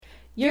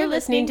You're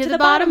listening to The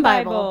Bottom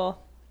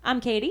Bible.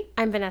 I'm Katy.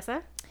 I'm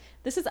Vanessa.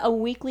 This is a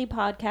weekly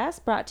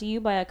podcast brought to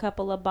you by a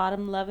couple of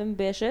bottom-loving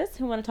bitches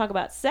who want to talk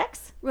about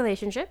sex,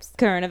 Relationships,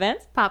 current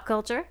events, pop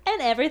culture, and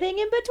everything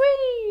in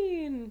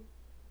between.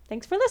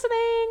 Thanks for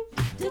listening.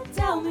 To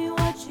tell me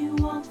what you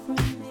want from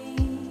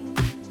me.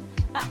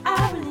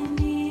 I really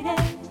need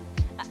it.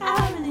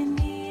 I really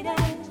need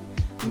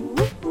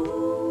it.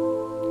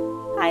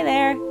 Ooh. Hi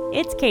there,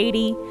 it's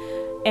Katy.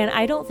 And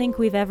I don't think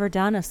we've ever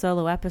done a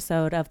solo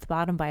episode of The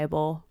Bottom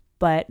Bible,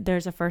 but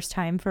there's a first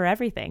time for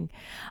everything.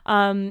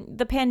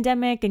 The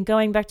pandemic and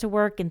going back to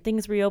work and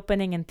things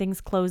reopening and things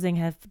closing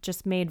have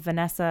just made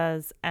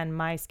Vanessa's and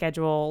my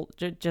schedule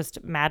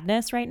just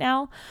madness right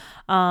now.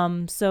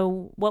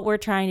 So what we're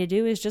trying to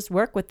do is just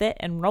work with it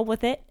and roll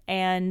with it.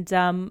 And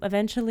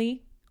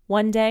eventually,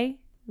 one day,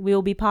 we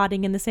will be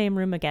podding in the same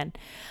room again.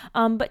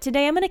 But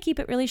today I'm going to keep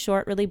it really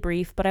short, really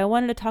brief. But I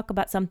wanted to talk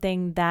about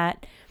something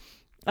that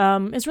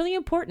is really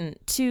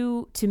important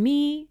to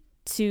me,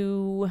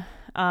 to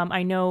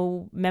I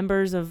know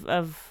members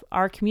of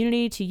our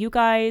community, to you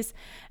guys,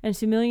 and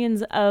to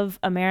millions of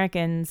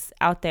Americans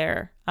out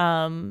there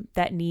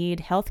that need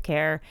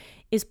healthcare,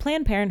 is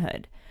Planned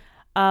Parenthood.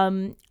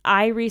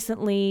 I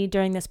recently,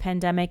 during this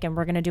pandemic, and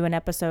we're going to do an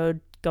episode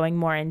going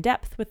more in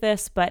depth with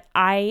this, but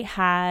I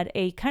had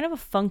a kind of a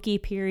funky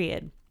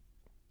period.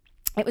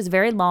 It was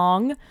very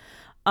long.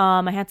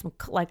 I had some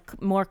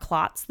more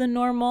clots than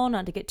normal,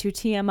 not to get too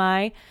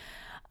TMI.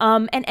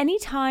 And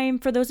anytime,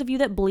 for those of you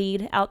that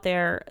bleed out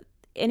there,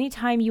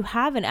 anytime you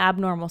have an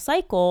abnormal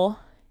cycle,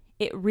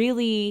 it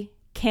really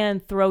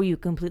can throw you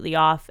completely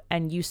off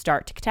and you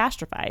start to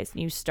catastrophize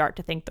and you start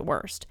to think the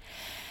worst.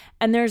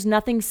 And there's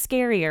nothing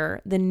scarier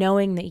than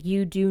knowing that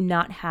you do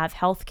not have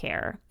health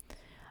care.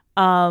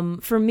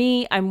 For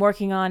me, I'm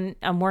working on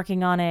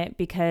it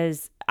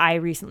because I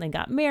recently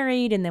got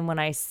married, and then when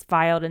I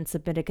filed and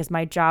submitted, because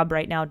my job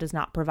right now does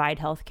not provide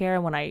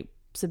healthcare, when I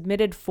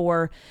submitted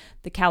for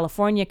the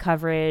California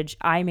coverage,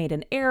 I made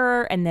an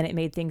error, and then it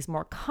made things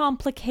more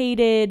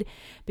complicated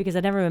because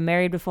I'd never been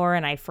married before,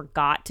 and I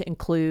forgot to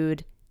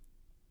include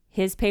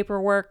his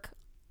paperwork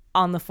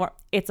on the form.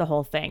 It's a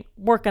whole thing.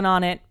 Working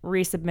on it,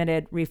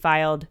 resubmitted,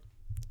 refiled.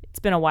 It's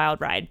been a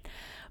wild ride.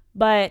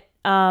 But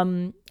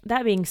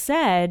that being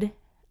said,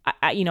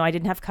 I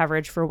didn't have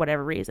coverage for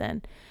whatever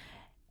reason.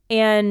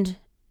 And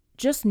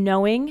just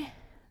knowing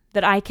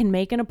that I can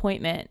make an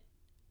appointment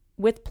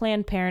with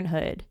Planned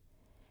Parenthood,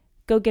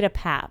 go get a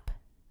PAP,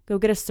 go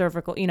get a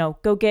cervical,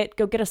 go get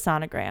a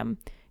sonogram,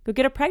 go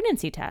get a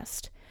pregnancy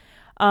test.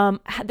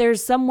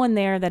 There's someone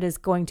there that is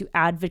going to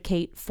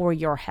advocate for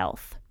your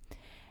health.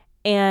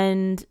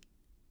 And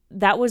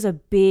that was a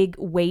big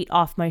weight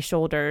off my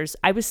shoulders.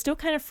 I was still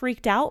kind of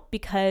freaked out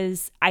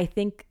because I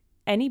think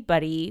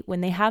anybody,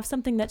 when they have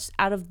something that's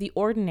out of the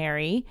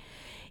ordinary,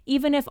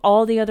 even if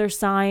all the other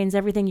signs,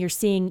 everything you're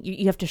seeing,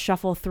 you have to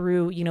shuffle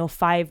through,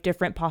 5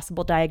 different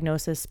possible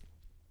diagnoses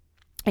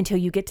until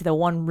you get to the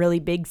one really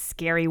big,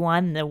 scary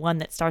one, the one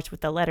that starts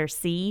with the letter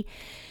C.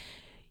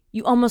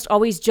 You almost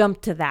always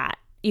jump to that.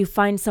 You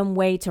find some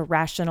way to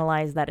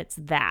rationalize that it's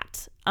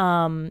that.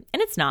 And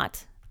it's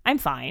not. I'm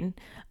fine.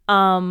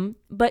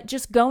 But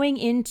just going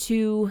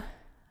into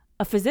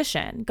a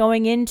physician,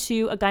 going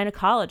into a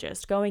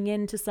gynecologist, going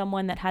into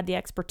someone that had the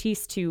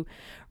expertise to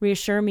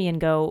reassure me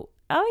and go,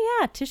 oh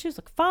yeah, tissues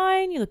look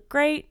fine. You look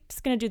great.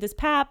 Just going to do this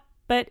PAP,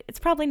 but it's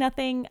probably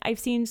nothing. I've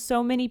seen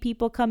so many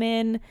people come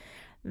in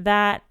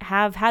that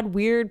have had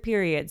weird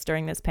periods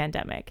during this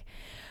pandemic.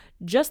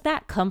 Just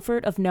that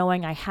comfort of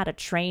knowing I had a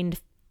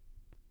trained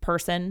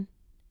person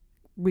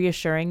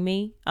reassuring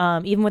me,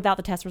 even without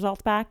the test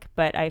results back,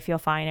 but I feel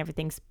fine.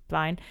 Everything's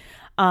fine.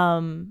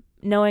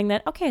 Knowing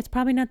that, okay, it's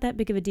probably not that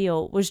big of a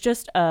deal was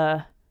just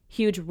a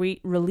huge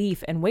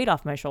relief and weight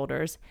off my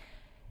shoulders.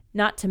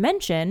 Not to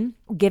mention,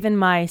 given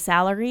my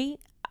salary,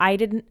 I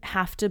didn't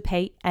have to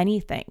pay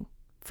anything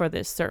for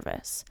this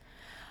service.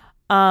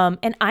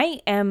 And I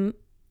am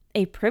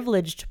a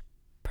privileged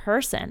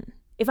person.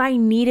 If I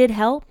needed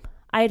help,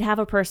 I'd have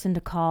a person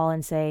to call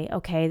and say,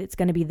 okay, it's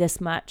going to be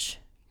this much.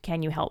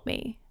 Can you help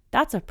me?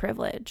 That's a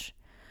privilege.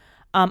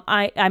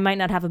 I might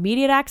not have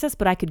immediate access,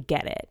 but I could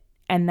get it.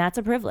 And that's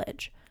a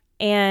privilege.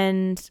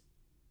 And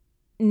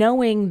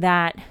knowing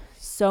that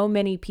so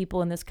many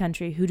people in this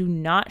country who do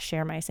not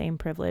share my same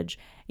privilege,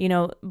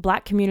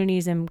 Black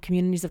communities and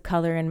communities of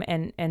color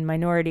and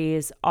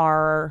minorities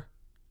are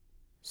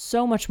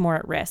so much more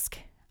at risk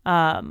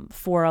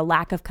for a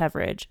lack of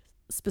coverage,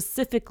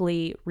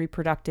 specifically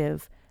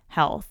reproductive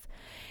health.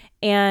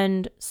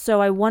 And so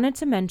I wanted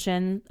to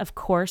mention, of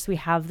course, we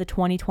have the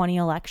 2020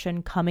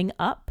 election coming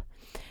up,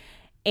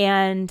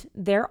 and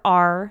there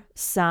are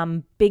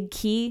some big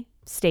key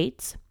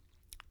states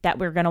that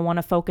we're going to want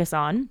to focus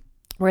on,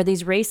 where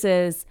these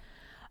races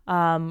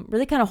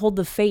really kind of hold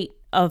the fate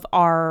of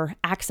our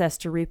access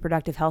to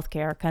reproductive health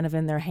care kind of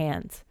in their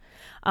hands.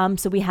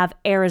 So we have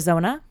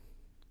Arizona,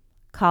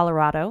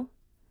 Colorado,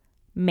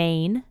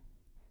 Maine,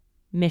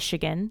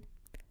 Michigan,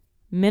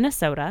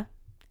 Minnesota,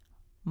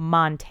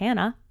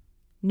 Montana,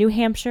 New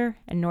Hampshire,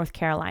 and North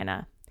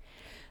Carolina.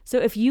 So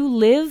if you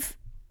live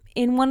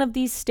in one of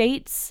these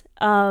states,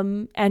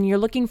 and you're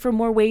looking for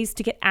more ways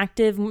to get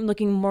active,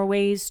 looking more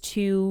ways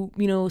to,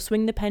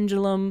 swing the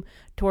pendulum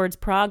towards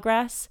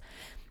progress,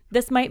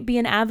 this might be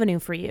an avenue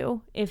for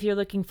you if you're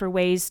looking for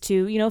ways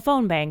to,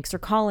 phone banks or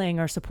calling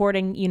or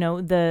supporting,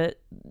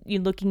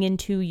 you're looking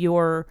into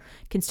your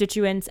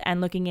constituents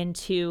and looking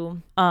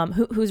into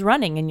who's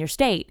running in your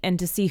state and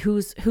to see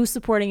who's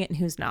supporting it and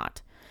who's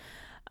not.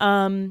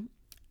 And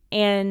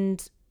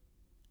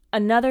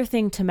another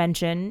thing to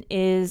mention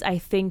is I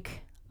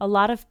think a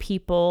lot of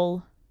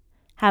people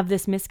have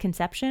this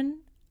misconception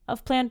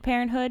of Planned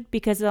Parenthood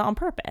because on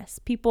purpose.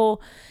 People,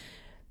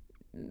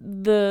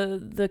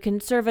 the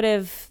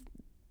conservative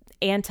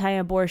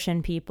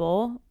anti-abortion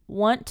people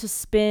want to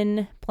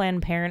spin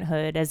Planned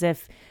Parenthood as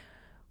if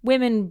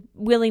women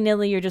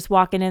willy-nilly are just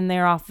walking in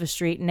there off the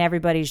street and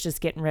everybody's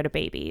just getting rid of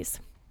babies.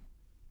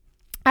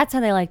 That's how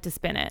they like to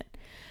spin it.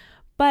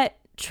 But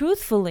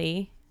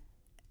truthfully,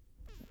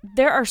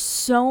 there's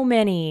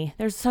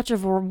such a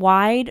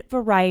wide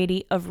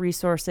variety of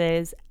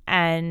resources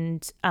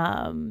and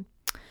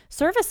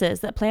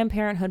services that Planned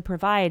Parenthood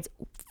provides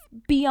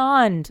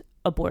beyond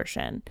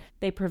abortion.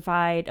 They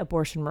provide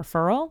abortion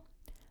referral,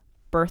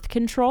 birth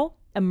control,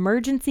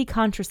 emergency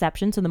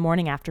contraception, so the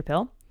morning after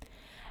pill,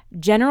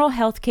 general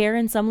health care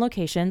in some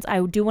locations.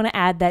 I do want to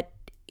add that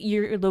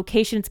your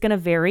location is going to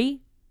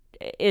vary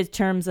in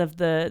terms of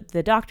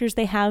the doctors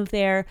they have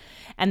there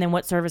and then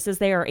what services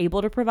they are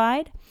able to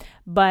provide.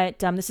 But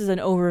this is an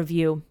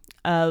overview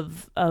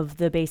of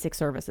the basic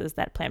services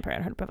that Planned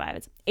Parenthood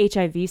provides.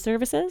 HIV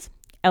services,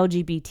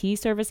 LGBT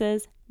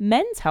services,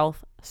 men's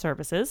health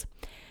services,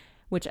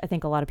 which I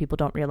think a lot of people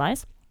don't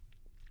realize,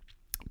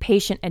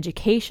 patient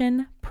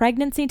education,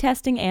 pregnancy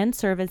testing and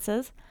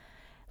services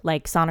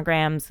like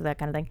sonograms, that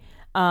kind of thing,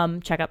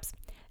 checkups,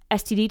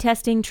 STD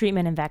testing,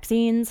 treatment and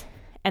vaccines,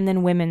 and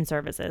then women's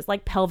services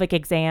like pelvic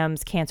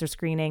exams, cancer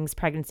screenings,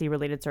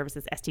 pregnancy-related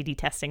services, STD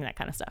testing, that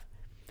kind of stuff.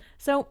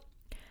 So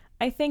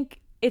I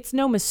think it's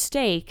no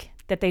mistake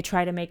that they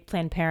try to make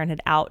Planned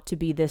Parenthood out to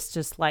be this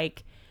just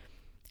like,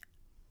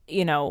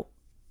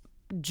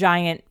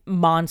 giant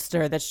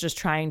monster that's just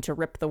trying to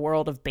rip the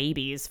world of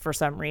babies for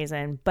some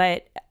reason.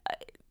 But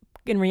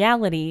in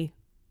reality,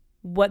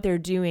 what they're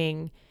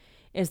doing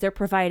is they're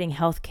providing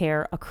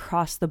healthcare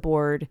across the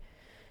board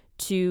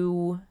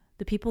to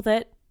the people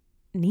that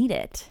need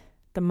it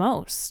the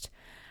most.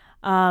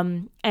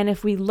 And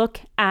if we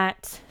look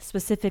at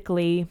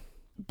specifically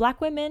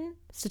Black women,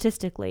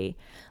 statistically,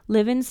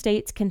 live in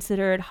states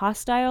considered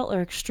hostile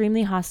or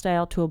extremely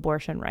hostile to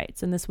abortion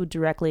rights, and this would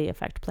directly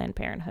affect Planned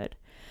Parenthood.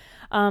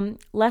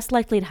 Less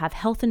likely to have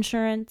health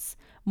insurance,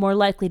 more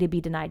likely to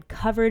be denied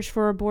coverage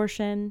for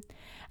abortion,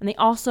 and they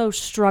also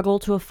struggle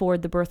to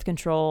afford the birth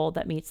control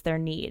that meets their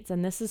needs.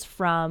 And this is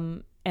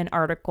from an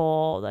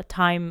article, the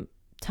Time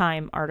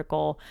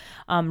article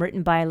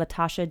written by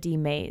Latasha D.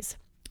 Mays.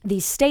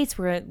 These states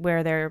where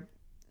there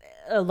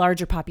a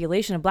larger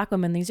population of Black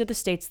women, these are the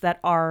states that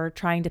are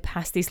trying to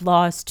pass these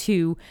laws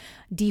to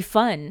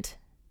defund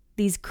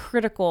these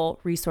critical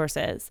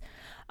resources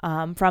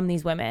from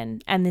these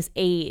women and this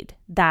aid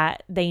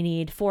that they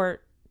need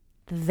for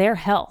their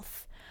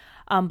health.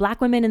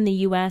 Black women in the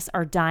U.S.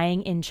 are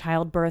dying in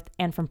childbirth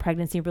and from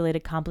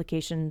pregnancy-related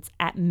complications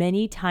at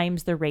many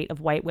times the rate of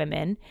white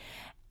women,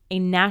 a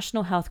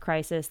national health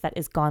crisis that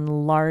is gone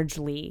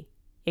largely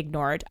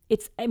ignored.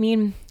 It's,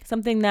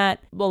 something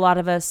that a lot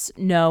of us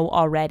know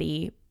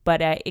already,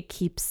 but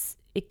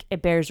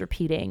it bears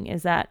repeating,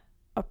 is that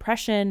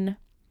oppression,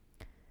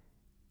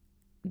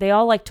 they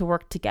all like to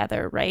work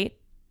together, right?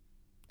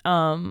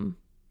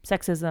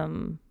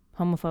 Sexism,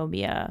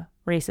 homophobia,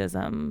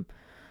 racism,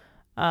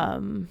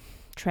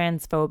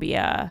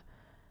 transphobia,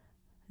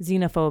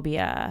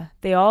 xenophobia,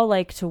 they all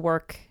like to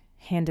work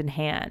hand in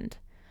hand.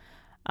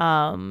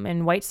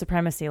 And white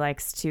supremacy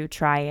likes to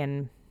try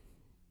and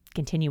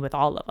continue with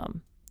all of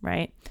them,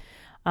 right?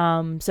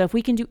 So if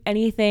we can do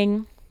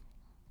anything,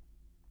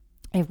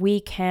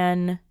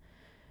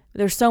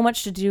 there's so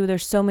much to do.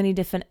 There's so many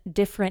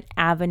different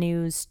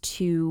avenues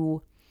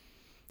to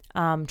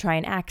try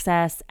and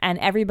access, and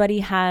everybody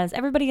has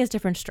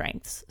different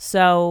strengths.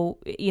 So,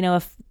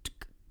 if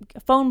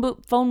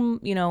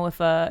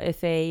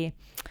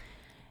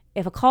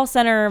if a call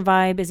center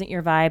vibe isn't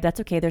your vibe, that's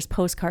okay. There's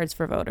postcards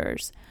for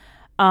voters.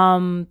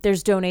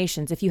 There's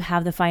donations. If you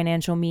have the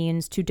financial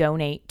means to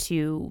donate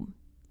to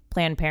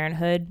Planned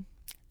Parenthood,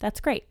 that's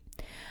great.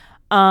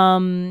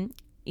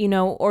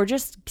 Or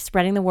just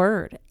spreading the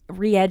word,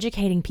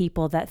 re-educating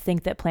people that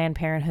think that Planned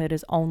Parenthood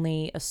is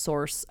only a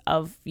source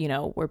of,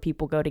 where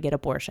people go to get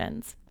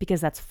abortions,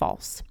 because that's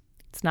false.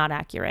 It's not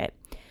accurate.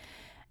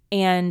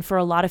 And for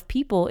a lot of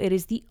people, it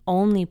is the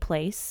only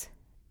place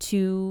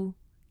to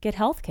get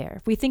healthcare.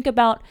 If we think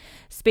about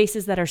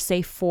spaces that are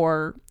safe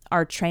for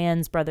our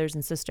trans brothers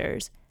and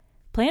sisters,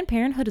 Planned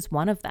Parenthood is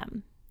one of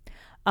them.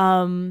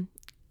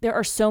 There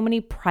are so many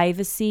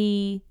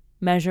privacy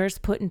measures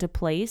put into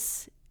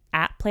place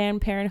at Planned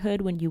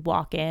Parenthood when you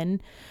walk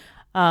in,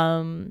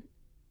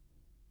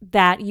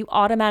 that you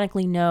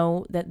automatically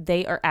know that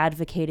they are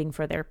advocating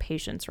for their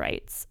patients'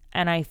 rights.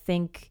 And I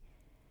think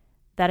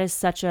that is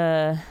such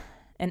an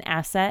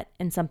asset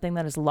and something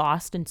that is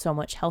lost in so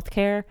much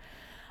healthcare.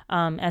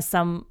 As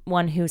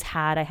someone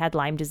I had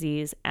Lyme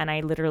disease, and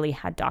I literally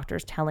had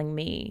doctors telling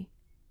me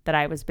that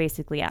I was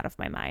basically out of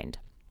my mind.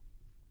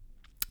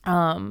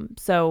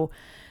 So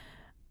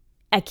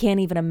I can't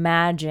even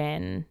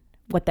imagine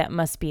what that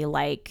must be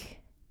like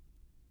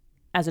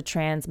as a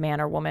trans man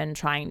or woman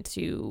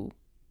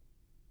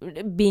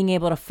being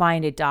able to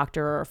find a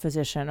doctor or a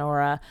physician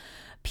or a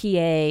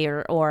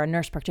PA or a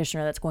nurse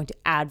practitioner that's going to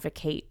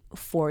advocate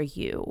for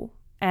you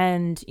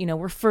and,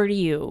 refer to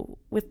you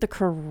with the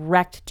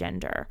correct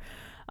gender.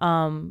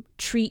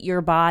 Treat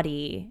your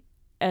body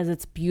as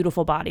its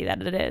beautiful body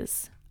that it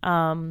is.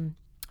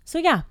 So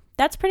yeah,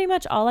 that's pretty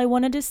much all I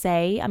wanted to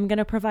say. I'm going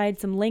to provide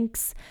some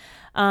links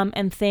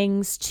and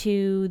things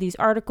to these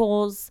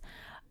articles,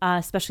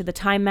 especially the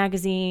Time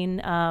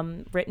magazine,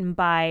 written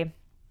by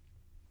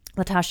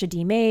Latasha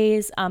D.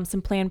 Mays,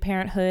 some Planned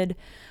Parenthood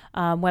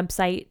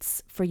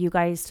websites for you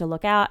guys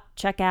to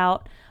check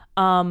out.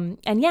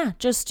 And yeah,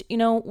 just,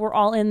 we're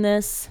all in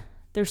this.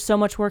 There's so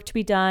much work to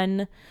be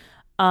done.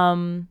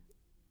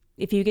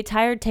 If you get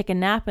tired, take a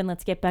nap and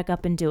let's get back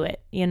up and do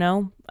it,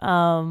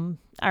 All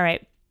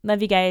right.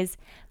 Love you guys.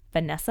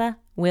 Vanessa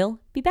will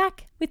be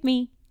back with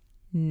me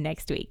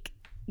next week.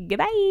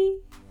 Goodbye.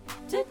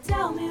 To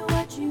tell me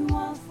what you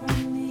want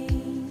from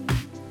me.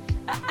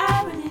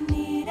 I really